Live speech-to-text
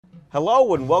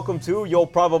Hello and welcome to You'll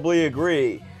Probably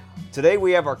Agree. Today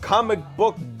we have our comic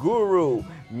book guru,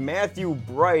 Matthew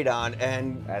Bright on,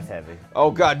 and... That's heavy.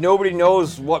 Oh God, nobody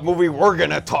knows what movie we're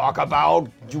gonna talk about.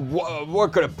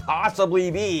 What could it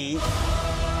possibly be?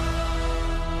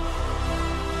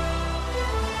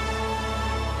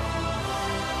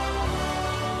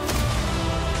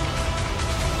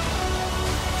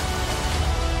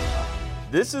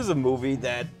 This is a movie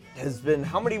that has been,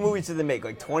 how many movies did they make?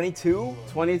 Like 22?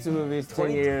 22 movies,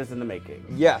 10 years in the making.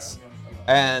 Yes.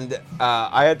 And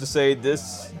I have to say,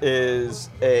 this is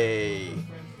a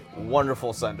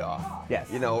wonderful send-off.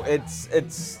 Yes. You know,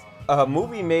 it's a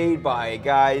movie made by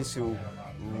guys who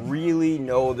really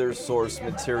know their source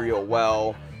material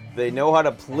well. They know how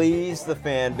to please the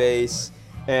fan base,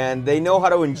 and they know how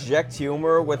to inject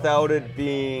humor without it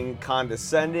being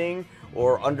condescending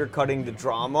or undercutting the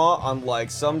drama, unlike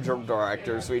some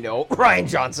directors we know, Ryan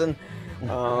Johnson.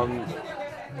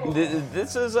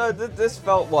 This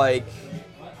felt like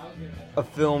a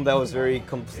film that was very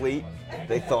complete.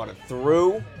 They thought it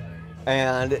through,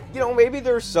 and you know, maybe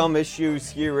there's some issues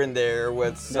here and there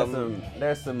with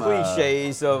there's some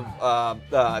cliches of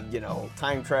you know,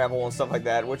 time travel and stuff like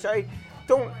that, which I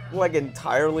don't like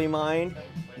entirely mind,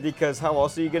 because how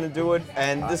else are you going to do it?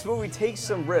 And this movie takes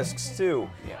some risks too,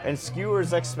 and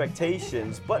skewers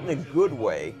expectations, but in a good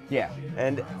way. Yeah.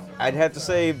 And I'd have to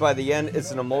say, by the end,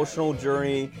 it's an emotional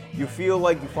journey. You feel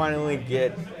like you finally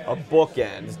get a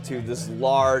bookend to this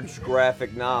large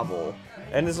graphic novel,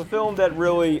 and it's a film that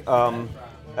really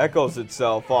echoes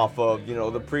itself off of, you know,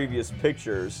 the previous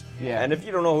pictures. Yeah. And if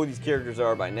you don't know who these characters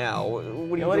are by now, what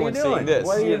are you doing seeing this?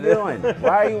 What are you doing?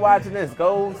 Why are you watching this?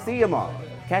 Go see them all.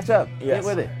 Catch up. Yes.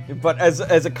 Get with it. But as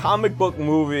a comic book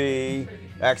movie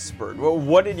expert,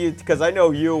 what did you? Because I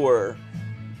know you were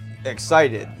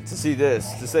excited to see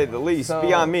this, to say the least. So,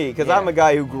 beyond me, because yeah. I'm a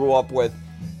guy who grew up with,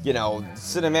 you know,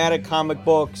 cinematic comic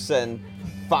books and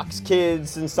Fox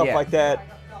Kids and stuff like that.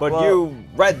 But you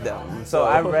read them. So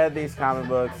I read these comic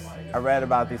books. I read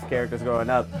about these characters growing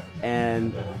up,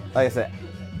 and like I said,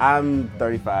 I'm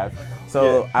 35.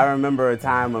 So I remember a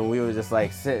time when we would just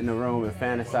like sit in a room and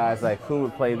fantasize like who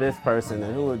would play this person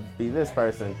and who would be this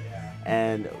person.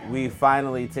 And we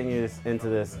finally, 10 years into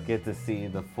this, get to see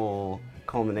the full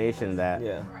culmination of that.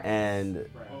 Yeah. And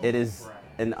it is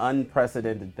an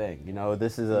unprecedented thing. You know,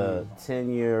 this is a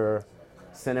 10-year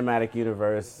cinematic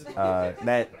universe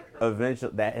that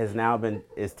eventually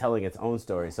is telling its own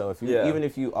story. So if you even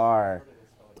if you are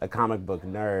a comic book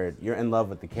nerd, you're in love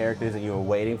with the characters and you were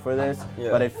waiting for this. Yeah.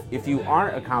 But if you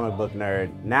aren't a comic book nerd,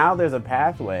 now there's a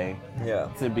pathway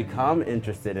to become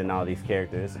interested in all these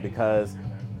characters, because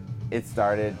it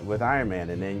started with Iron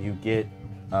Man, and then you get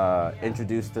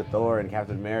introduced to Thor and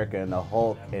Captain America and the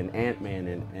Hulk and Ant-Man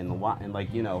and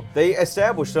like, you know. They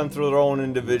established them through their own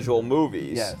individual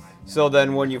movies. Yes. So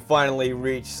then when you finally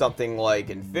reach something like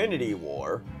Infinity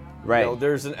War, right, you know,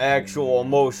 there's an actual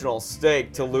emotional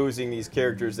stake to losing these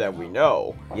characters that we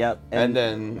know. Yep. And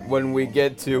then when we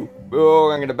get to, I'm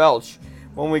going to belch,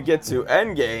 when we get to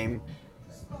Endgame,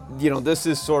 you know, this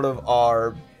is sort of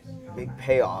our big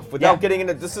payoff. Without getting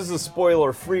into, this is a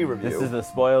spoiler-free review. This is a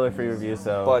spoiler-free review,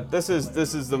 so. But this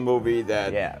is the movie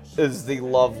that is the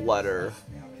love letter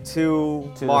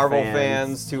to Marvel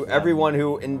fans, to everyone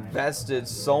who invested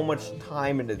so much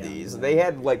time into these. They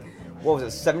had like, what was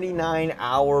it,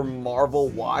 79-hour Marvel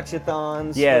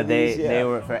watch-a-thons? Yeah, they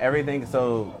were for everything.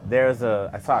 So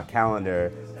I saw a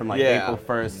calendar from like April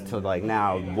 1st to like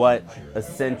now, what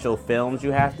essential films you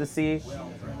have to see.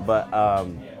 But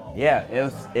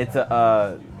it's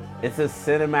a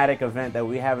cinematic event that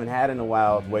we haven't had in a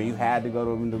while, where you had to go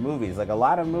to the movies. Like a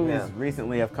lot of movies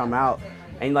recently have come out,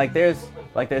 and like there's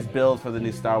builds for the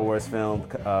new Star Wars film,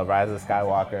 Rise of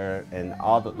Skywalker, and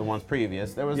all the ones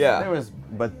previous.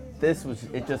 But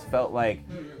it just felt like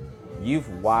you've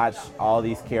watched all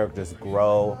these characters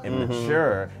grow and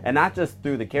mature, and not just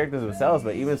through the characters themselves,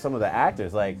 but even some of the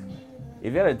actors. Like,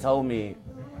 if you had told me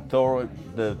Thor,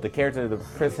 the character that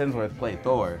Chris Hemsworth played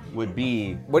Thor, would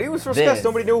be when he was first cast,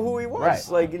 nobody knew who he was.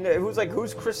 Right. Like, it was like,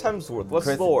 who's Chris Hemsworth?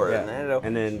 What's Thor? Yeah.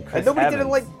 And then Chris nobody didn't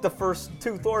like the first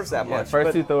two Thors that much.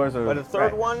 Two Thors were. But the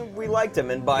third one, we liked him,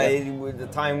 and by the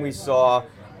time we saw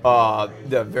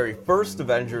the very first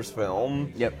Avengers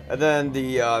film, and then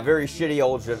the very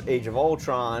shitty Age of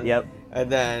Ultron, and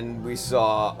then we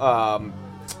saw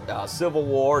Civil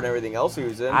War and everything else he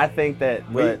was in. I think that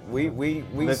we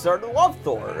started to love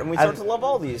Thor, and we started to love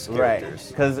all these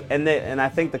characters. Right. And I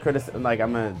think the criticism, like,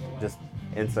 I'm gonna just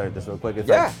insert this real quick. It's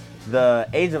like the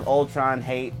Age of Ultron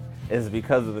hate is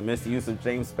because of the misuse of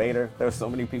James Spader. There were so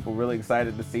many people really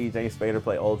excited to see James Spader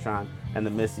play Ultron, and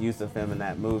the misuse of him in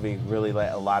that movie really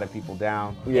let a lot of people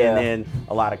down. Yeah. And then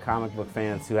a lot of comic book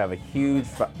fans who have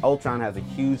Ultron has a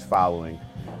huge following.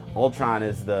 Ultron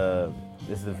is the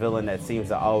villain that seems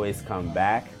to always come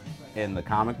back in the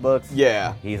comic books.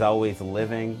 Yeah. He's always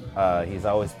living. He's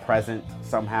always present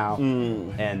somehow.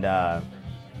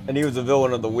 And he was the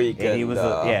villain of the week. And he was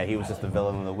just the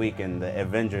villain of the week in the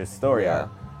Avengers story arc.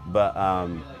 But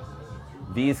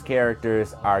these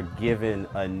characters are given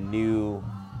a new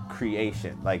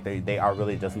creation. Like they are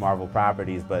really just Marvel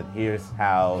properties, but here's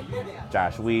how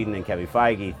Josh Whedon and Kevin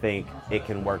Feige think it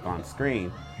can work on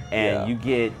screen. And you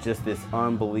get just this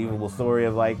unbelievable story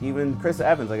of like even Chris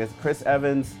Evans. I guess Chris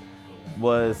Evans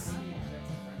was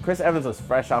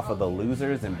fresh off of The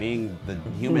Losers and being the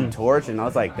Human Torch, and I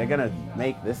was like, they're gonna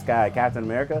make this guy Captain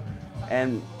America,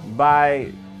 and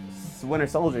by Winter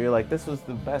Soldier, you're like, this was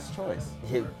the best choice.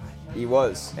 He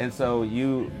was. And so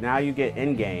you get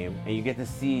Endgame, and you get to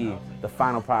see the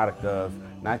final product of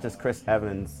not just Chris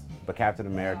Evans, but Captain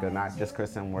America, not just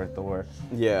Chris Hemsworth, Thor,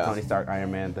 Tony Stark,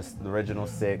 Iron Man, the original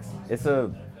 6.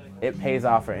 It pays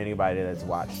off for anybody that's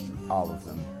watched all of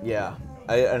them. Yeah.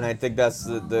 I think that's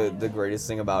the greatest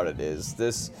thing about it is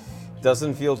this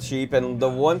doesn't feel cheap. And the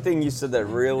one thing you said that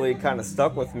really kind of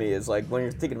stuck with me is like when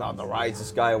you're thinking about The Rise of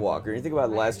Skywalker, and you think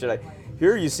about The Last Jedi,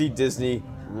 here you see Disney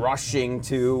rushing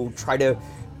to try to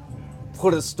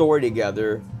put a story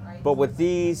together. But with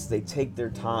these, they take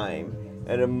their time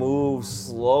and it moves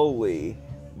slowly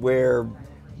where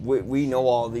we know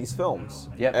all of these films.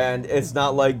 Yep. And it's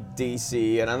not like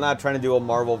DC, and I'm not trying to do a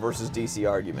Marvel versus DC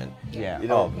argument. Yeah. You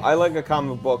know, I like a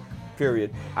comic book,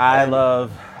 period. I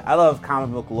love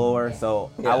comic book lore,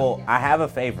 so I have a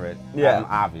favorite. Yeah.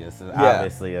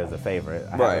 Obviously as a favorite.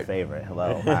 I have a favorite.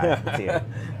 Hello. Hi. It's here.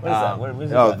 What is that? What is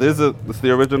that? This is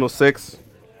the original 6.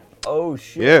 Oh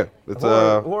shit. Yeah. It's who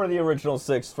are the original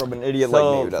 6 from an idiot like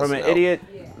me who doesn't from an know? idiot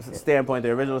standpoint,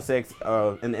 the original 6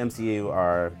 in the MCU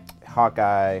are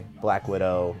Hawkeye, Black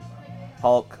Widow,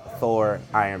 Hulk, Thor,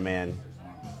 Iron Man,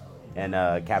 and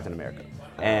Captain America.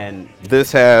 And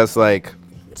this has like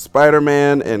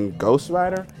Spider-Man and Ghost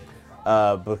Rider.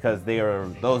 Because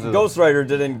Ghost Rider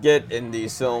didn't get in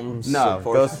these films. No,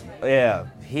 his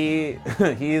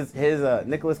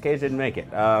Nicolas Cage didn't make it.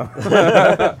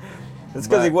 It's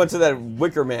because he went to that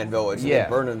Wicker Man village and they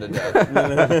burned him to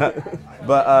death.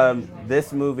 But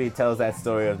this movie tells that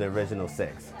story of the original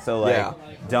 6. So like,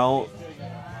 don't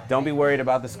be worried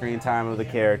about the screen time of the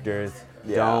characters.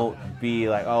 Yeah. Don't be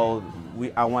like,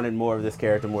 I wanted more of this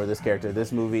character, more of this character.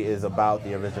 This movie is about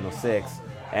the original 6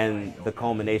 and the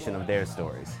culmination of their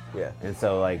stories. Yeah. And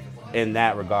so like in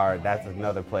that regard, that's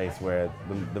another place where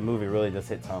the movie really just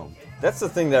hits home. That's the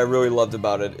thing that I really loved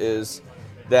about it is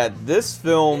that this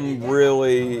film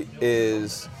really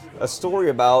is a story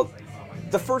about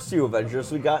the first few Avengers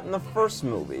we got in the first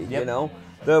movie. Yep. You know,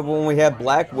 when we had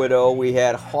Black Widow, we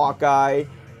had Hawkeye,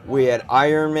 we had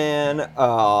Iron Man,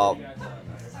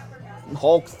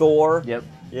 Hulk, Thor. Yep.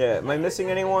 Yeah. Am I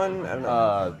missing anyone? I don't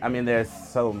know. I mean, there's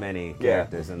so many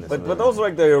characters in this movie. But those are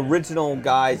like the original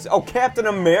guys. Oh, Captain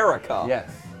America. Yes.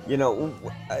 You know,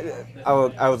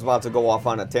 I was about to go off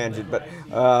on a tangent, but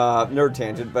nerd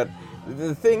tangent, but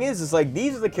the thing is like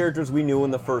these are the characters we knew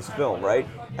in the first film, right?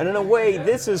 And in a way,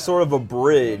 this is sort of a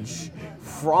bridge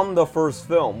from the first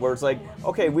film, where it's like,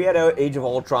 okay, we had Age of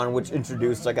Ultron, which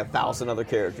introduced like 1,000 other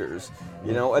characters,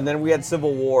 you know, and then we had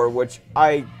Civil War, which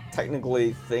I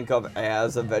technically think of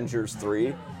as Avengers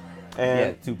 3.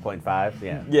 And 2.5,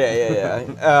 yeah.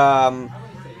 Yeah.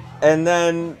 And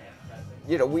then,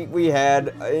 you know, we had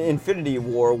Infinity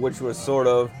War, which was sort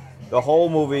of, the whole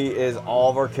movie is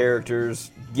all of our characters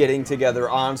getting together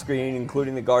on screen,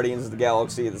 including the Guardians of the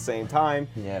Galaxy at the same time.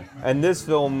 Yeah. And this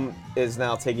film is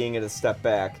now taking it a step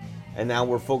back, and now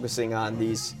we're focusing on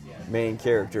these main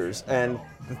characters. And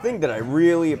the thing that I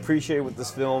really appreciate with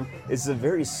this film is the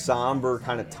very somber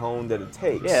kind of tone that it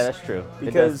takes. Yeah, that's true.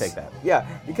 Because, it does take that. Yeah,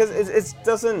 because it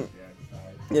doesn't,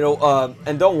 you know,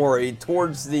 and don't worry,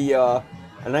 towards the,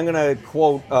 and I'm going to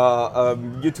quote a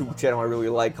YouTube channel I really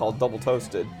like called Double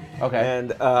Toasted. Okay.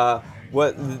 And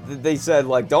what they said,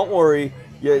 like, don't worry,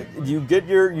 you do get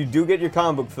your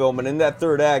comic book film, and in that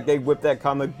third act, they whip that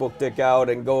comic book dick out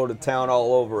and go to town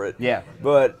all over it. Yeah.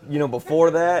 But, you know,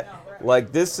 before that,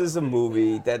 like, this is a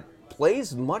movie that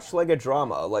plays much like a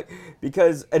drama, like,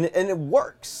 because, and it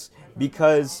works,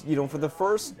 because, you know, for the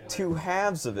first two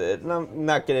halves of it, and I'm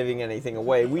not giving anything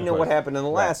away, we know what happened in the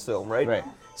last film, right? Right.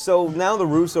 So now the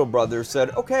Russo brothers said,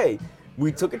 okay,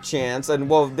 we took a chance, and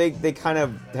well, they kind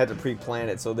of had to pre-plan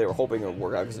it, so they were hoping it would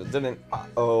work out because it didn't.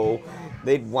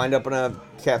 They'd wind up in a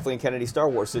Kathleen Kennedy Star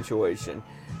Wars situation.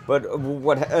 But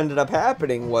what ended up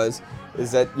happening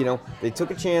is that, you know, they took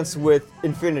a chance with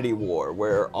Infinity War,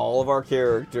 where all of our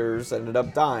characters ended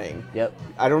up dying. Yep.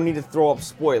 I don't need to throw up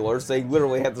spoilers. They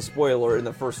literally have the spoiler in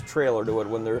the first trailer to it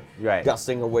when they're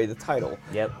dusting away the title.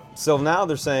 Yep. So now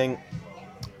they're saying,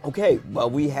 okay, well,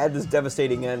 we had this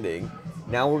devastating ending.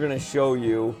 Now we're going to show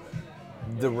you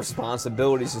the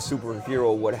responsibilities a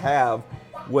superhero would have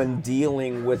when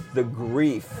dealing with the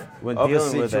grief when of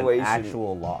dealing a situation. with an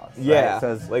actual loss. Yeah,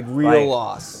 right? like real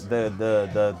loss.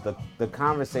 The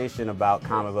conversation about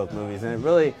comic book movies, and it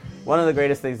really, one of the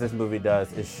greatest things this movie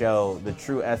does is show the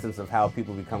true essence of how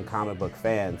people become comic book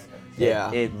fans.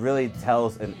 Yeah. It really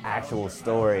tells an actual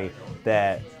story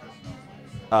that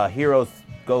heroes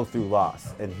go through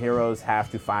loss, and heroes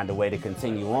have to find a way to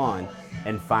continue on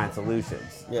and find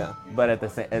solutions. Yeah. But at the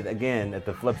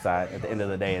flip side, at the end of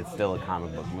the day, it's still a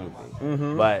comic book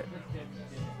movie. But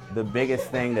the biggest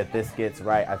thing that this gets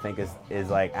right, I think, is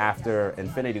like after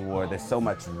Infinity War, there's so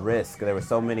much risk. There were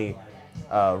so many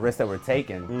risks that were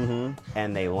taken,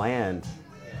 and they land.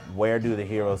 Where do the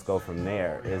heroes go from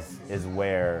there? Is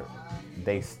where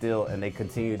they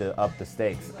continue to up the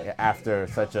stakes after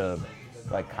such a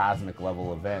cosmic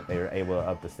level event. They were able to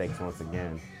up the stakes once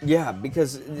again. Yeah,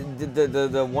 because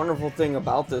the wonderful thing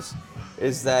about this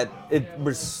is that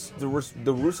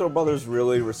the Russo brothers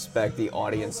really respect the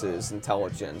audience's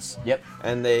intelligence. Yep.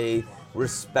 And they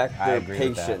respect their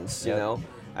patience, you Yep. know?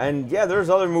 And yeah, there's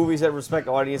other movies that respect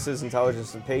audiences'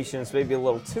 intelligence and patience, maybe a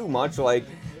little too much, like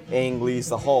Ang Lee's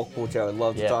The Hulk, which I would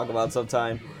love to talk about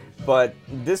sometime. But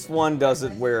this one does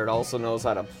it where it also knows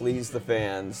how to please the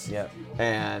fans. Yep.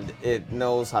 And it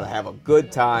knows how to have a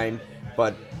good time.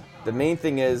 But the main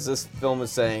thing is this film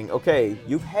is saying, okay,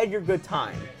 you've had your good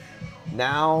time.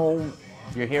 Now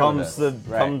comes the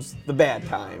bad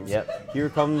times. Yep. Here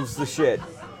comes the shit.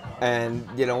 And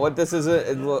you know what? This is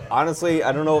honestly,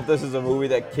 I don't know if this is a movie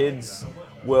that kids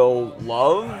will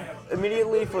love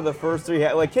immediately for the first three.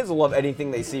 Like, kids will love anything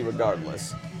they see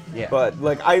regardless. Yeah. But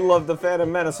like, I loved The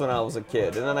Phantom Menace when I was a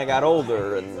kid, and then I got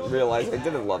older and realized I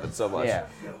didn't love it so much. Yeah.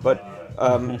 But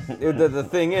the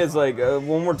thing is, like,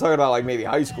 when we're talking about like maybe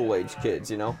high school age kids,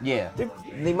 you know,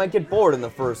 they might get bored in the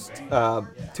first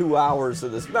 2 hours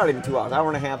of this, not even 2 hours, hour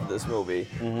and a half of this movie,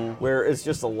 where it's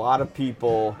just a lot of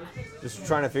people just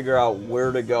trying to figure out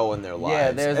where to go in their lives.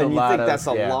 Yeah, there's and a you lot think of, that's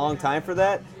a long time for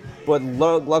that. But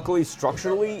luckily,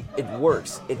 structurally, it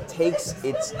works. It takes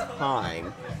its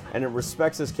time, and it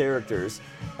respects its characters.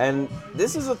 And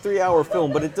this is a 3-hour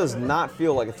film, but it does not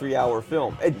feel like a 3-hour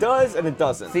film. It does, and it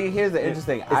doesn't. See, here's the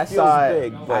interesting. I saw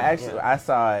it. I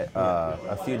saw it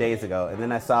a few days ago, and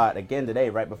then I saw it again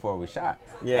today, right before we shot.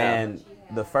 Yeah. And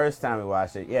the first time we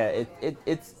watched it,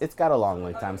 it's got a long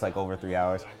length time. It's like over 3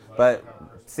 hours. But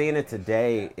seeing it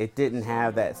today, it didn't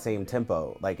have that same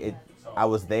tempo. I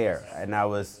was there, and I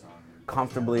was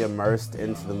comfortably immersed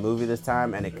into the movie this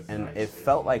time, and it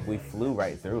felt like we flew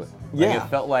right through it. It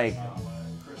felt like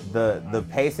the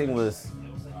pacing was.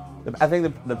 I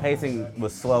think the pacing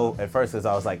was slow at first because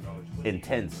I was like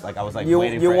intense. Like I was like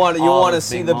waiting for all want to those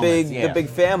see big the moments. the big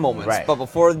fan moments. Right. But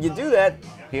before you do that,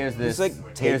 here's this. it's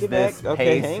like, take here's it this back.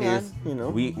 Okay, pace, hang on. You know,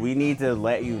 we need to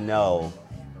let you know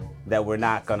that we're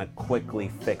not gonna quickly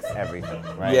fix everything.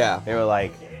 Right. Yeah. They were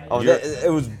like. it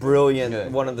was brilliant.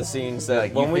 Good. One of the scenes that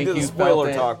Like, when we do the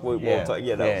spoiler talk, we'll talk.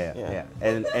 Yeah.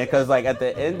 And because like at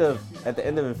the end of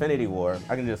Infinity War,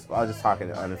 I'll just talk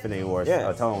on Infinity War's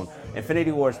tone.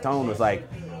 Infinity War's tone was like,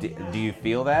 do you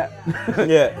feel that?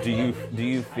 Yeah. Do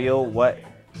you feel what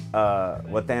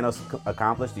Thanos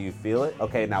accomplished? Do you feel it?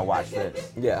 Okay, now watch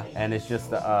this. Yeah. And it's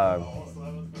just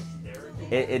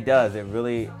it does.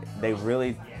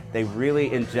 They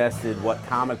really ingested what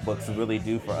comic books really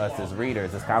do for us as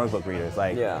readers, as comic book readers.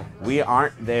 Like, we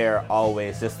aren't there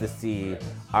always just to see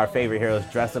our favorite heroes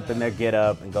dress up in their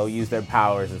get-up and go use their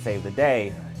powers and save the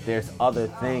day. There's other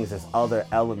things, there's other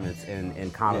elements in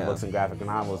comic books and graphic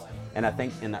novels. And I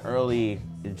think in the early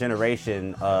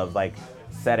generation of like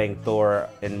setting Thor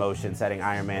in motion, setting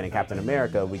Iron Man and Captain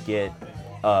America, we get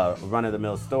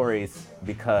run-of-the-mill stories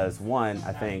because, one,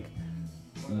 I think,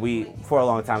 we, for a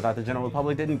long time, thought the general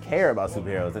public didn't care about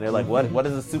superheroes. And they're like, what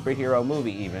is a superhero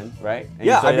movie even, right? And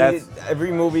I mean,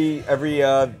 every movie, every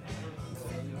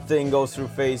thing goes through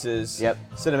phases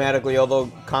cinematically, although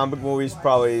comic movies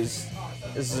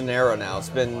this is an era now. It's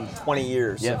been 20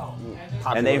 years. Yep.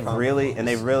 And they've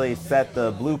really set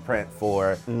the blueprint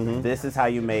for this is how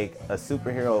you make a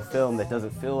superhero film that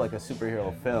doesn't feel like a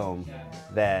superhero film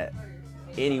that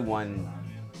anyone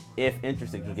if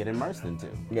interested, can get immersed into.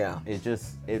 Yeah.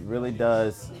 It really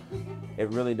does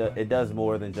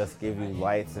more than just give you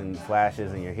lights and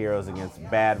flashes and your heroes against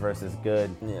bad versus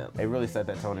good. Yeah. They really set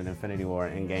that tone in Infinity War.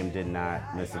 Endgame did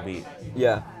not miss a beat.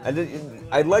 Yeah,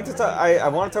 I'd like to talk. I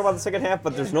want to talk about the second half,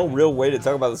 but there's no real way to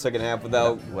talk about the second half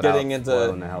without getting into.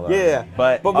 Spoiling the hell out of yeah, it.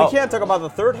 but we can't talk about the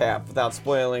third half without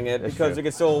spoiling it because we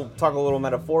can still talk a little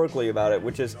metaphorically about it,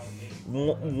 which is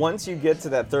once you get to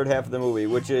that third half of the movie,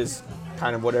 which is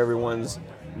kind of what everyone's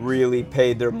really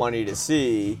paid their money to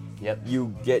see. Yep.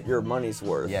 You get your money's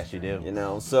worth. Yes, you do. You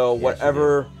know, so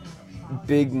whatever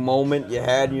big moment you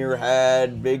had in your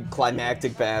head, big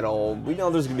climactic battle. We know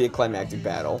there's gonna be a climactic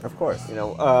battle, Of course. You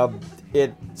know,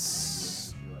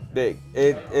 it's big.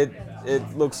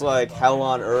 It looks like hell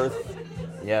on earth.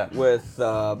 Yeah. With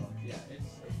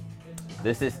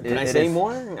this is. can I say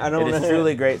more? I don't know. It is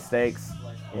truly great stakes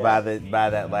by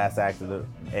that last act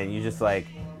and you just like.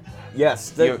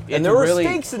 Yes, and there are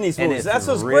stakes in these movies. That's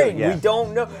what's great. Yeah. We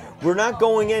don't know. We're not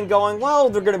going in going, well,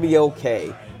 they're going to be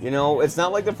okay. You know, it's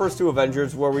not like the first two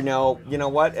Avengers where we know, you know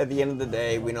what, at the end of the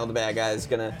day, we know the bad guy is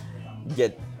going to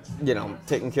get, you know,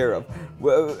 taken care of.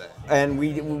 And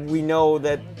we know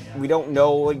that we don't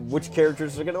know like, which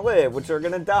characters are going to live, which are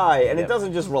going to die. And it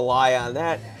doesn't just rely on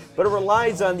that, but it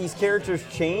relies on these characters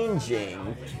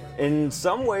changing in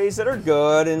some ways that are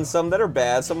good and some that are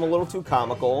bad, some a little too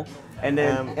comical. And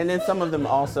then some of them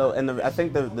also, and I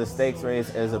think the stakes raise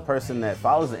as a person that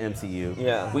follows the MCU.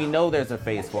 Yeah. We know there's a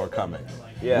Phase 4 coming.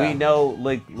 Yeah. We know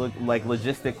like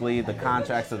logistically the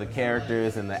contracts of the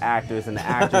characters and the actors and the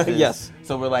actresses. Yes.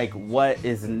 So we're like, what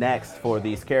is next for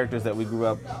these characters that we grew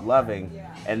up loving?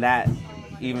 And that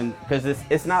even because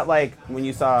it's not like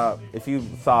if you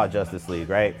saw Justice League,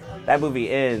 right? That movie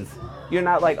ends. You're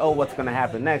not like, oh, what's gonna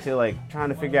happen next? You're like trying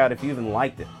to figure out if you even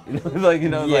liked it.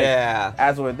 Yeah. Like,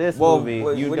 as with this movie,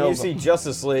 when you see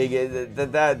Justice League,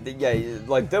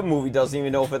 like the movie doesn't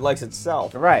even know if it likes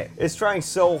itself. Right. It's trying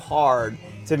so hard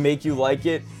to make you like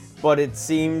it, but it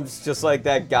seems just like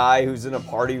that guy who's in a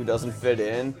party who doesn't fit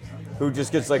in, who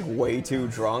just gets like way too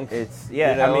drunk. It's You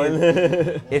know? I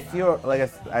mean, if you're like,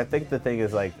 I think the thing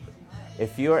is like.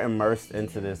 If you're immersed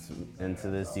into this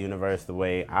universe the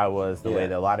way I was, the way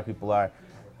that a lot of people are,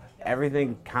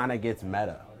 everything kind of gets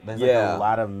meta. There's like a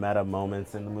lot of meta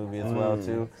moments in the movie as well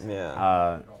too.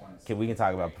 Yeah. We can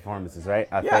talk about performances, right?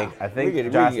 I think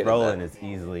Josh Josh Brolin is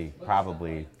easily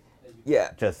probably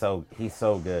he's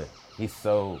so good.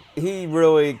 He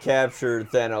really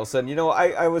captured Thanos, and you know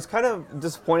I was kind of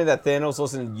disappointed that Thanos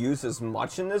wasn't used as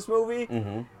much in this movie,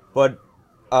 but.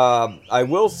 I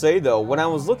will say, though, when I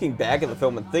was looking back at the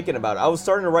film and thinking about it, I was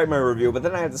starting to write my review, but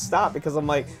then I had to stop because I'm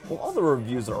like, well, all the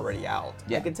reviews are already out.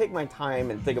 Yeah. I can take my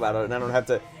time and think about it, and I don't have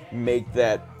to make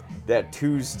that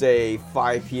Tuesday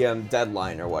 5 p.m.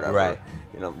 deadline or whatever. Right.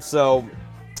 You know, so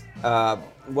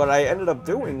what I ended up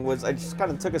doing was I just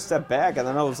kind of took a step back, and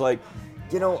then I was like,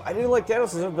 you know, I didn't like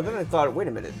Thanos, but then I thought, wait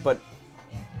a minute, but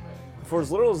for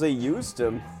as little as they used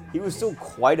him, he was still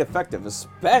quite effective,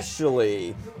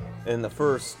 especially in the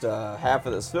first half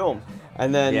of this film.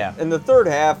 And then in the third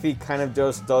half, he kind of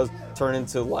just does turn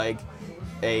into like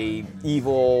a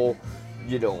evil,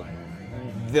 you know,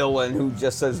 villain who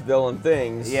just says villain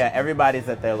things. Yeah, everybody's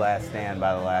at their last stand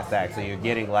by the last act, so you're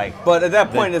getting like... But at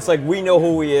that point, it's like we know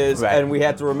who he is, and we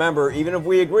have to remember, even if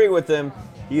we agree with him,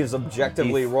 he is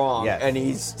objectively wrong. Yes. And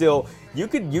he's still... You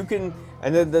can...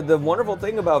 And the wonderful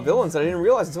thing about villains that I didn't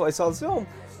realize until I saw this film...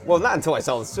 Well, not until I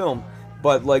saw this film,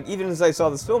 but like even as I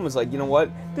saw this film, it's like, you know what?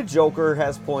 The Joker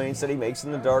has points that he makes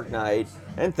in The Dark Knight,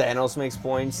 and Thanos makes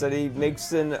points that he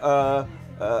makes in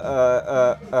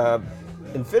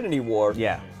Infinity War.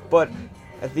 Yeah. But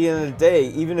at the end of the day,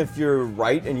 even if you're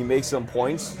right and you make some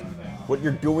points, what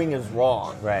you're doing is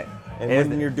wrong. Right. And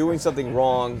when you're doing something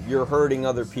wrong, you're hurting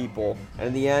other people, and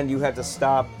in the end, you have to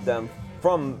stop them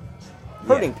from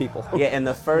hurting people. Yeah. In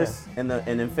the first in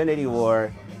Infinity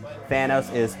War,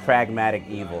 Thanos is pragmatic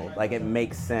evil. Like, it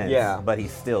makes sense, but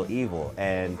he's still evil.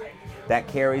 And that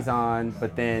carries on,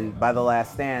 but then by the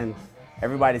last stand,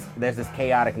 there's this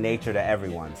chaotic nature to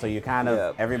everyone. So you kind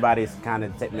of, everybody's kind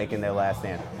of making their last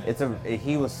stand.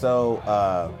 He was still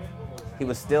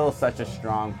such a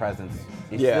strong presence.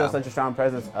 He's still such a strong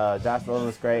presence. Josh Brolin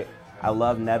was great. I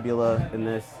love Nebula in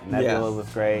this. Nebula was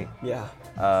great. Yeah.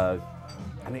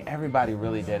 I mean, everybody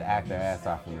really did act their ass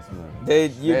off in this movie.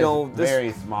 There's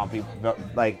very small people.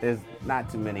 Like, there's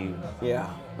not too many.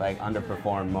 Like,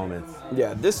 underperformed moments.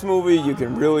 Yeah, this movie, you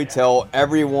can really tell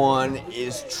everyone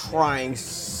is trying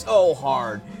so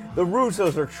hard. The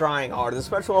Russos are trying hard. The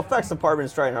special effects department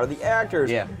is trying hard. The actors,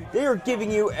 they are giving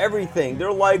you everything.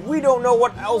 They're like, we don't know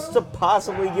what else to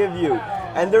possibly give you,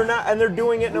 and they're not, and they're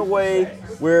doing it in a way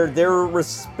where they're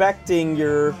respecting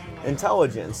your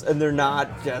intelligence, and they're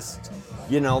not just,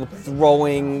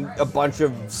 throwing a bunch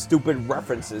of stupid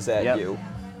references at you.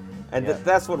 And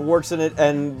that's what works in it.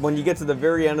 And when you get to the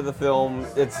very end of the film,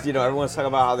 it's, everyone's talking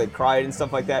about how they cried and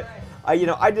stuff like that. I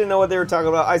didn't know what they were talking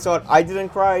about. I saw it. I didn't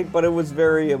cry, but it was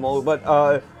very emotional.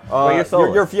 But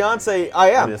your fiance,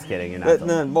 I am. I'm just kidding. You're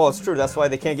not. Well, it's true. That's why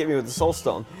they can't get me with the Soul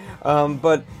Stone.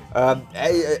 But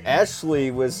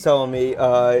Ashley was telling me,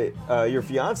 your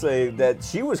fiance, that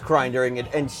she was crying during it,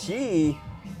 and she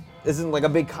isn't like a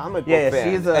big comic book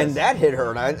fan, and that hit her,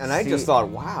 and I just thought,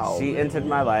 wow. She entered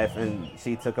my life, and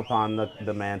she took upon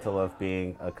the mantle of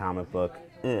being a comic book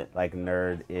like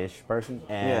nerd-ish person,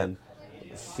 and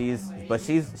she's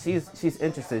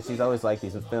interested. She's always liked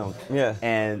these films,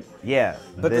 and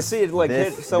But to see it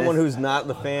hit someone who's not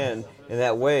the fan in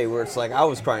that way, where it's like I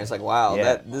was crying, it's like wow,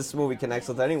 that this movie connects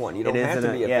with anyone. You don't have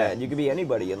to be a fan. You can be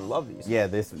anybody and love these. Yeah,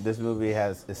 this movie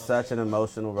is such an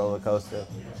emotional roller coaster,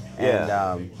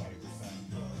 and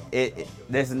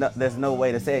there's no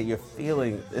way to say it. You're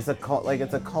feeling it's a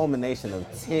culmination of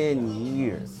 10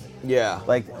 years. Yeah,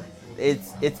 like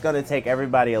it's gonna take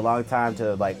everybody a long time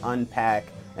to like unpack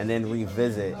and then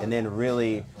revisit and then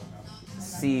really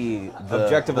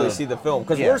objectively see the film,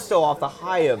 because we're still off the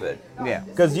high of it. Yeah,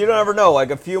 because you don't ever know. Like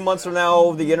a few months from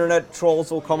now, the internet trolls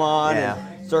will come on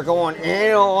and start going, "I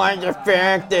don't like the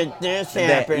fact that this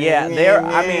happened."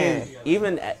 I mean,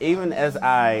 even as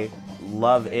I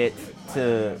love it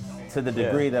to the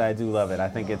degree that I do love it, I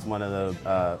think it's one of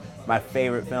the my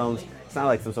favorite films. It's not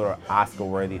like some sort of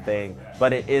Oscar-worthy thing,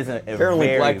 but it is apparently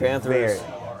very, Black Panther is.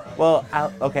 Well,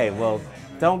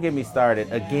 don't get me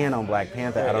started again on Black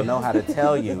Panther. I don't know how to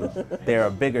tell you there are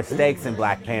bigger stakes in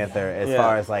Black Panther as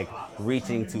far as like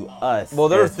reaching to us. Well,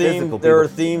 there are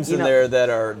themes in there that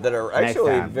are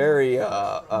actually very.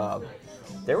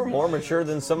 They were more mature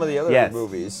than some of the other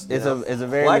movies. It's a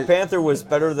very Black Panther was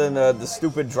better than the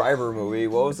stupid driver movie.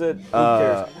 What was it? Who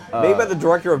cares? Made by the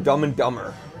director of Dumb and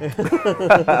Dumber.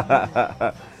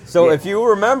 So if you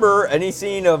remember any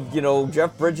scene of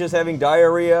Jeff Bridges having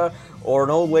diarrhea or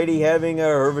an old lady having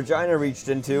her vagina reached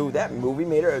into, that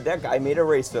guy made a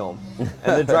race film,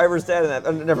 and the driver's dead.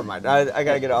 And never mind. I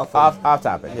gotta get off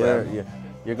topic. Yeah.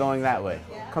 You're going that way.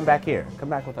 Come back here. Come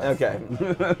back with us. Okay.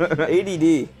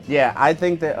 ADD. Yeah, I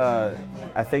think that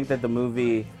the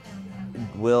movie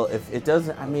will, if it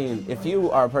doesn't. I mean, if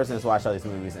you are a person that's watched all these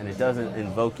movies and it doesn't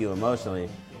invoke you emotionally,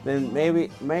 then maybe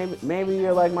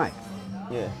you're like Mike.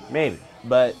 Yeah. Maybe.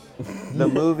 But the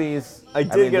movies. I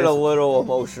did get a little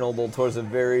emotional towards the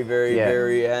very, very,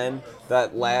 very end.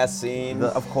 That last scene.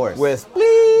 Of course. With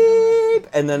bleep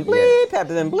and then bleep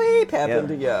happened and bleep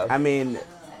happened. Yeah. I mean,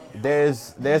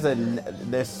 there's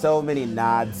so many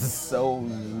nods, so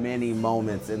many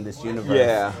moments in this universe.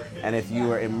 Yeah. And if you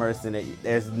were immersed in it,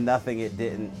 there's nothing it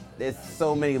didn't. There's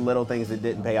so many little things that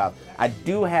didn't pay off. I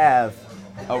do have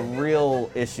a real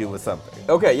issue with something.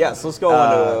 Okay, yes, let's go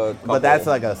on to a couple. But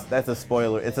that's a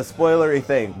spoiler. It's a spoilery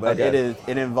thing, but it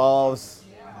involves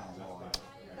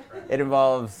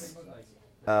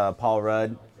Paul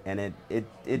Rudd, and it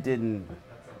didn't.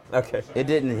 Okay. It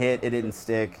didn't hit. It didn't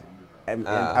stick. And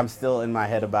I'm still in my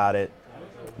head about it,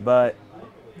 but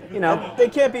they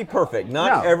can't be perfect.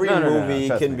 Not every movie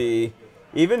can be.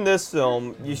 Even this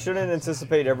film, you shouldn't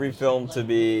anticipate every film to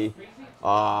be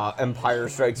Empire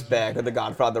Strikes Back or The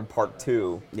Godfather Part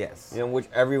 2. Yes. Which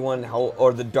everyone,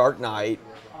 or The Dark Knight.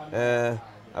 I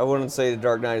wouldn't say The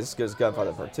Dark Knight is as good as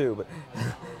Godfather Part 2,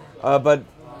 but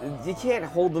you can't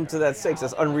hold them to that stakes.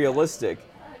 That's unrealistic.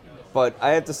 But I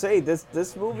have to say,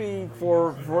 this movie,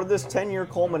 for this 10-year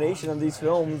culmination of these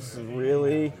films,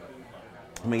 really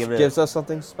gives us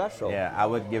something special. Yeah, I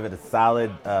would give it a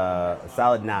solid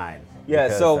 9. Yeah,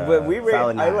 because, so we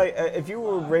rate. If you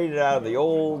were rated out of the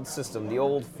old system, the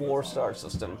old 4-star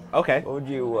system. Okay. What would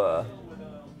you?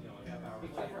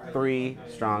 3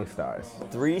 strong stars.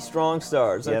 3 strong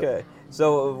stars. Yep. Okay.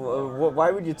 So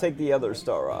why would you take the other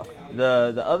star off?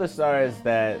 The other star is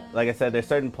that, like I said, there's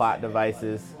certain plot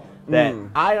devices that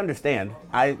I understand.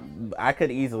 I could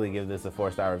easily give this a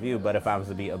 4-star review, but if I was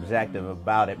to be objective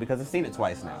about it, because I've seen it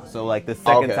twice now, so like the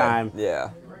second time. Yeah.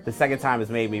 The second time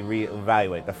has made me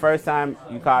reevaluate. The first time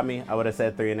you caught me, I would have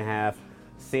said 3.5.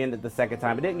 Seeing it the second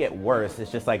time, it didn't get worse.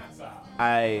 It's just like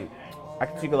I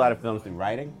critique a lot of films through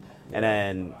writing, and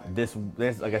then there's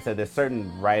like I said, there's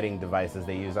certain writing devices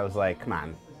they use. I was like, come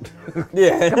on,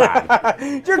 Yeah.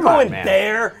 You're going man.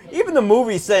 there. Even the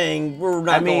movie saying we're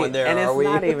not going there, and it's are we?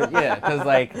 not even because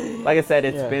like I said,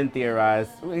 it's been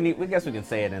theorized. We guess we can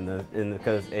say it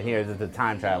because here is the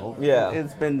time travel. Yeah.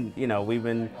 It's been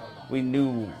we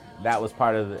knew that was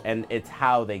part of and it's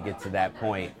how they get to that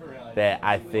point that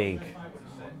I think.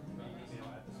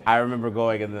 I remember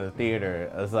going in the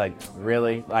theater. I was like,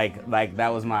 really? Like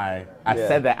that was I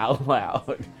said that out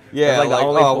loud. Yeah,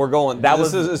 we're going.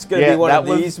 It's going to be one of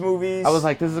these movies. I was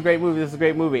like, this is a great movie. This is a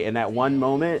great movie. And that one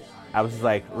moment, I was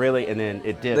like, really? And then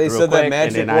it did. They real said quick, that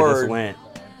magic and then word. I just went.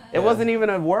 It wasn't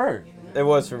even a word. It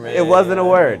was for me. It wasn't a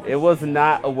word. It was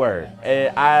not a word.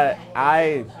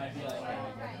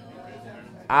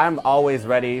 I'm always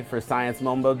ready for science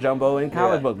mumbo jumbo in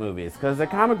comic book movies because they're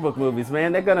comic book movies,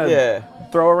 man. They're gonna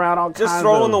throw around all kinds of just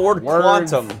throw in the word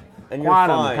words, quantum and you're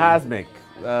fine. Cosmic,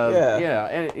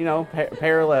 and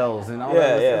parallels and all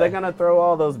that. So they're gonna throw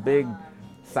all those big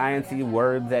sciencey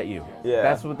words at you. Yeah,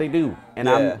 that's what they do, and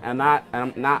I'm not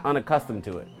unaccustomed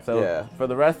to it. So for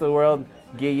the rest of the world,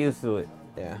 get used to it.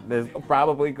 Yeah, there's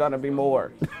probably gonna be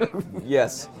more.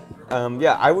 Yes.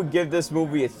 I would give this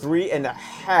movie a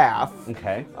 3.5.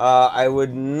 Okay. I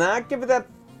would not give it that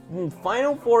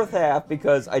final fourth half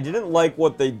because I didn't like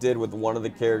what they did with one of the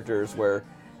characters where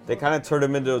they kind of turned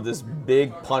him into this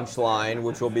big punchline,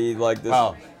 which will be like this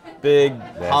big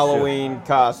Halloween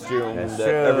costume that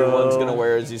everyone's going to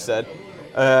wear, as you said.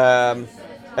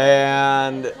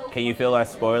 And can you feel our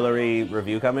spoilery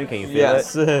review coming? Can you feel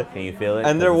it? Can you feel it?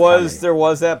 And there was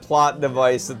that plot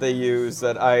device that they used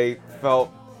that I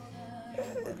felt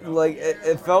like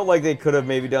it felt like they could have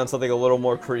maybe done something a little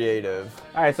more creative.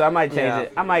 All right, so I might change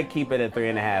it. I might keep it at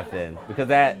 3.5 then,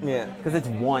 because it's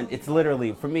one. It's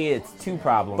literally for me, it's two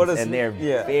problems, and they're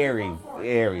very,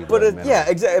 very. But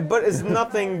exactly. But it's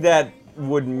nothing that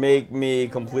would make me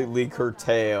completely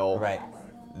curtail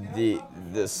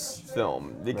this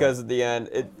film because at the end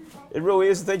it really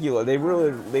is a thank you. They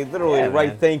literally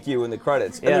write thank you in the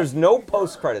credits, and there's no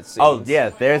post credits scenes. Oh yeah,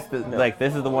 there's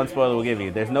this is the one spoiler we'll give you.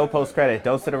 There's no post credit.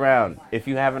 Don't sit around if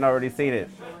you haven't already seen it.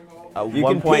 You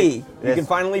can pee. You can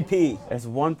finally pee. There's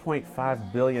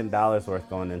 $1.5 billion worth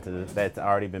going into this that's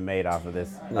already been made off of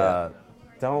this. Yeah.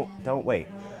 Don't wait.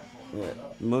 Yeah.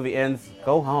 The movie ends.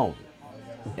 Go home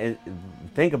and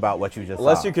think about what you just saw.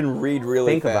 Unless you can read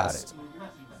really fast. Think about it.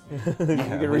 You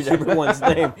can read everyone's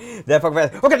name that fucking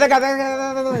fast.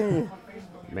 Okay,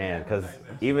 man, because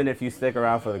even if you stick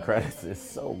around for the credits, it's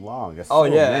so long. There's so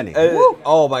many.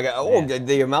 Oh my god!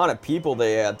 The amount of people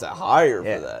they had to hire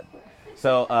for that.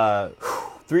 So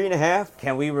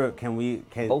 3.5.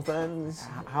 Can both ends?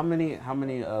 How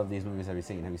many of these movies have you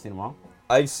seen? Have you seen them all?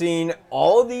 I've seen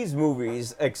all of these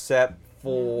movies except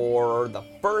for the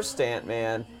first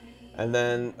Ant-Man. And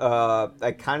then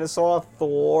I kind of saw a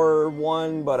Thor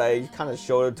one, but I kind of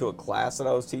showed it to a class that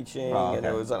I was teaching, and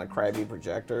it was on a crappy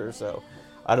projector, so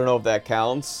I don't know if that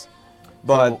counts.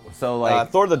 But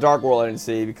Thor: The Dark World I didn't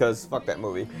see because fuck that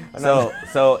movie. I'm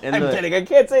kidding. I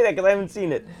can't say that because I haven't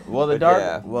seen it. Well,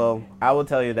 Well, I will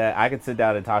tell you that I could sit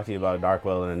down and talk to you about Dark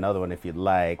World and another one if you'd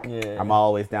like. Yeah. I'm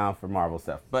always down for Marvel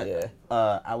stuff. But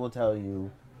I will tell you.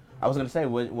 I was gonna say,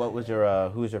 what was your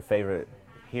who's your favorite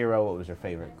hero? What was your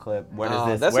favorite clip? Where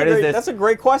does this? That's a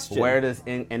great question. Where does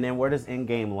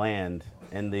Endgame land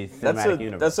in the cinematic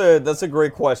universe? That's a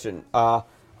great question. I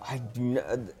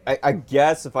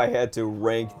guess if I had to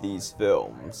rank these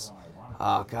films,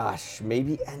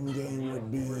 maybe Endgame would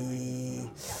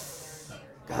be.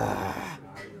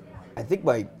 I think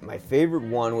my favorite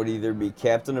one would either be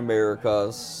Captain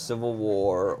America: Civil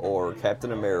War or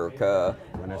Captain America: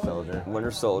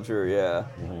 Winter Soldier. Yeah.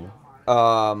 Mm-hmm.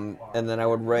 And then I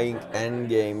would rank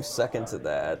Endgame second to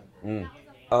that. I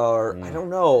don't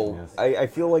know. Yes. I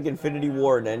feel like Infinity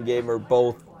War and Endgame are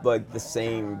both like the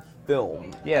same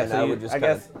film. Yeah, and so I would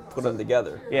just put them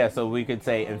together. Yeah, so we could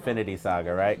say Infinity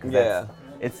Saga, right? Yeah.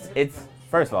 It's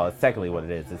first of all, it's technically what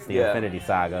it is. It's the Infinity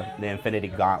Saga, the Infinity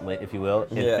Gauntlet, if you will,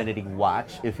 Infinity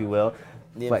Watch, if you will.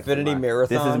 The Infinity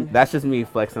Marathon. That's just me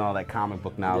flexing all that comic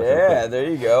book knowledge. Yeah, there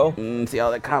you go. See all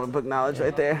that comic book knowledge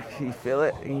right there? You feel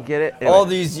it? You get it? Anyway, all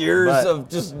these years of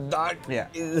just not.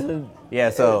 Yeah.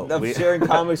 So of sharing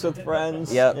comics with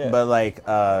friends. Yep. Yeah. But like,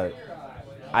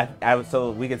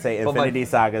 so we could say Infinity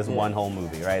Saga is one whole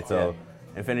movie, right? So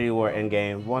Infinity War,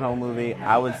 Endgame, one whole movie.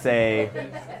 I would say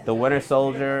the Winter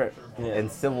Soldier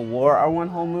and Civil War are one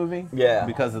whole movie. Yeah.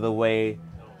 Because of the way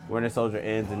Winter Soldier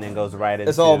ends and then goes right into...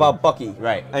 It's all about Bucky.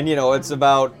 Right. And, it's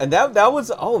about... And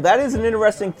that is an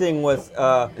interesting thing with...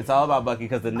 it's all about Bucky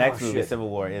because the next movie, Civil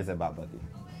War, is about Bucky.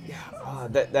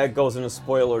 that goes into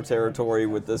spoiler territory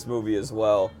with this movie as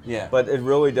well. Yeah. But it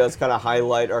really does kind of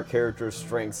highlight our character's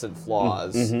strengths and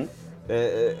flaws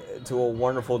to a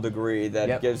wonderful degree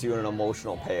that gives you an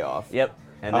emotional payoff. Yep.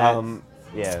 And that's,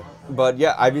 yeah. But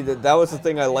yeah, I mean, that was the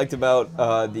thing I liked about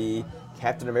the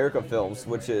Captain America films,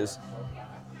 which is,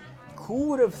 who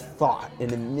would have thought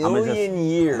in a million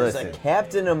years that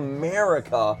Captain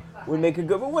America would make a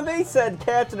good... But when they said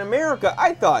Captain America,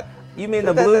 I thought... You mean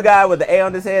the blue guy with the A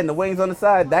on his head and the wings on the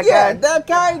side? That guy? Yeah, that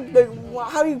guy.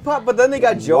 How do you pop? But then they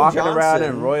got Joe Walking Johnson. around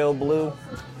in royal blue.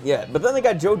 Yeah, but then they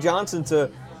got Joe Johnson to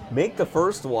make the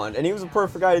first one, and he was the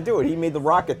perfect guy to do it. He made the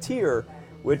Rocketeer,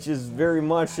 which is very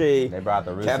much a They brought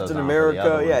the Russos Captain on America. for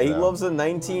the other Yeah, ones, he though. loves the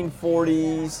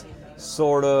 1940s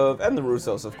sort of, and the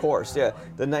Russos, of course. Yeah,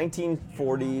 the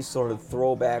 1940s sort of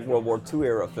throwback World War II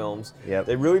era films. Yep.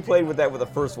 They really played with that with the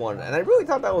first one, and I really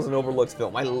thought that was an overlooked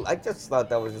film. I just thought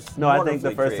that was just No, I think the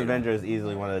wonderfully first creative. Avenger is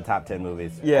easily one of the top 10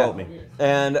 movies. Yeah, Quote me.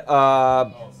 and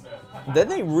then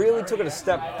they really took it a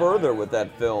step further with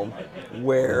that film,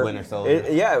 where Winter Soldier.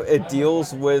 it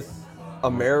deals with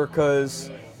America's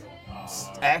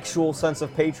actual sense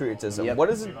of patriotism. Yep.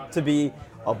 What is it to be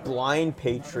a blind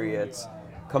patriot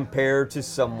compared to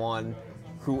someone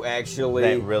who actually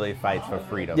That really fights for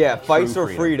freedom. fights True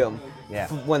for freedom? Yeah.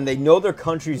 When they know their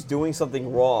country's doing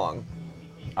something wrong,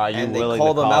 Are you and they willing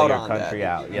call to them call out your on country that.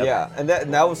 out? Yep. Yeah, and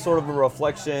that was sort of a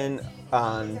reflection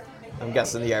on, I'm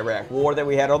guessing, the Iraq War that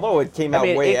we had, although it came out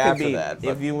way it could after be, that. But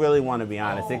if you really want to be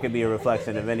honest, it could be a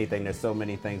reflection of anything. There's so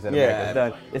many things that Yeah. America's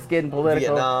done. It's getting political,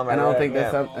 Vietnam, and I don't Iraq, think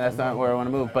yeah. that's not where I want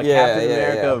to move. But Yeah, Captain yeah,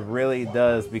 America yeah. really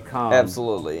does become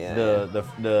Absolutely, yeah.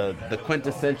 the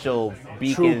quintessential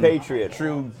beacon,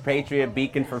 True patriot.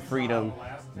 beacon for freedom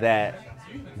that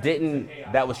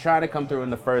was trying to come through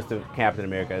in the first of Captain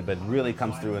America, but really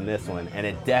comes through in this one, and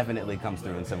it definitely comes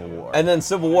through in Civil War. And then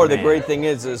Civil War, the Man. great thing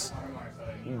is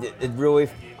it really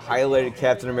highlighted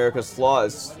Captain America's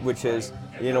flaws, which is,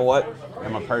 you know what?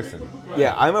 I'm a person.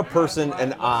 Yeah, I'm a person,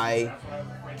 and I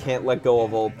can't let go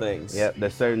of old things. Yep,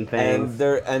 there's certain things.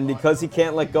 And because he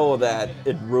can't let go of that,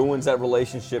 it ruins that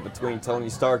relationship between Tony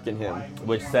Stark and him.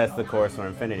 Which sets the course for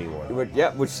Infinity War.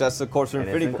 Which sets the course for And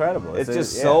it's Infinity War. incredible. It's It's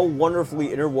just yeah. so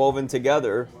wonderfully interwoven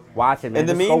together. Watch it, man. In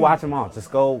the Just go mean- watch them all.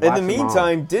 Just go watch In the them all.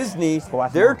 meantime, Disney,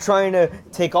 watch they're them all. trying to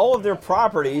take all of their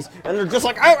properties, and they're just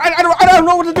like, I don't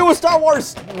know what to do with Star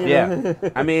Wars. You know? Yeah.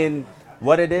 I mean,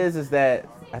 what it is that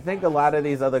I think a lot of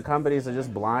these other companies are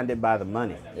just blinded by the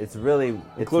money.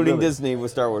 Including Disney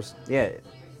with Star Wars. Yeah.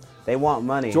 They want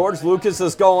money. George Lucas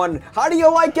is going, how do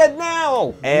you like it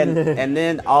now? And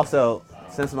then also,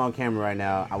 since I'm on camera right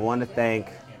now, I want to thank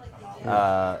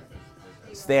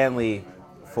Stanley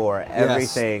for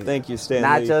everything. Yes, thank you, Stan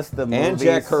Not Lee. just the movies. And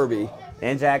Jack Kirby.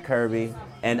 And Jack Kirby.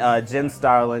 And Jim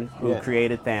Starlin, who Yeah.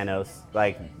 created Thanos.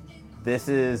 Like, this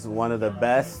is one of the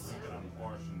best.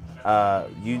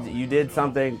 You did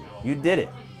something. You did it.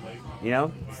 You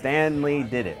know, Stan Lee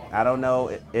did it. I don't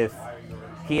know if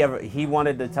he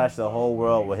wanted to touch the whole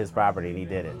world with his property, and he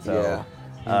did it. So,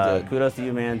 Yeah, he did. kudos to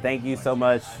you, man. Thank you so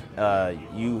much.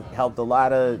 You helped a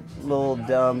lot of little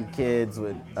dumb kids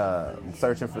with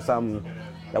searching for something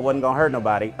that wasn't gonna hurt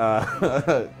nobody.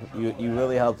 You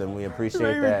really helped them. We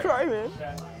appreciate that. Cry, man.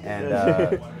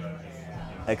 And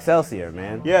Excelsior,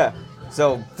 man. Yeah.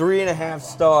 So 3.5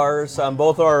 stars on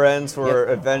both our ends for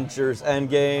Yep. Avengers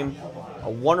Endgame. A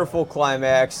wonderful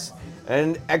climax.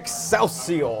 And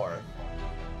Excelsior.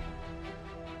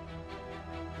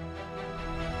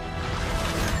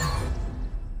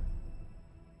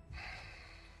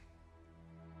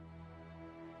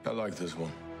 I like this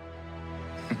one.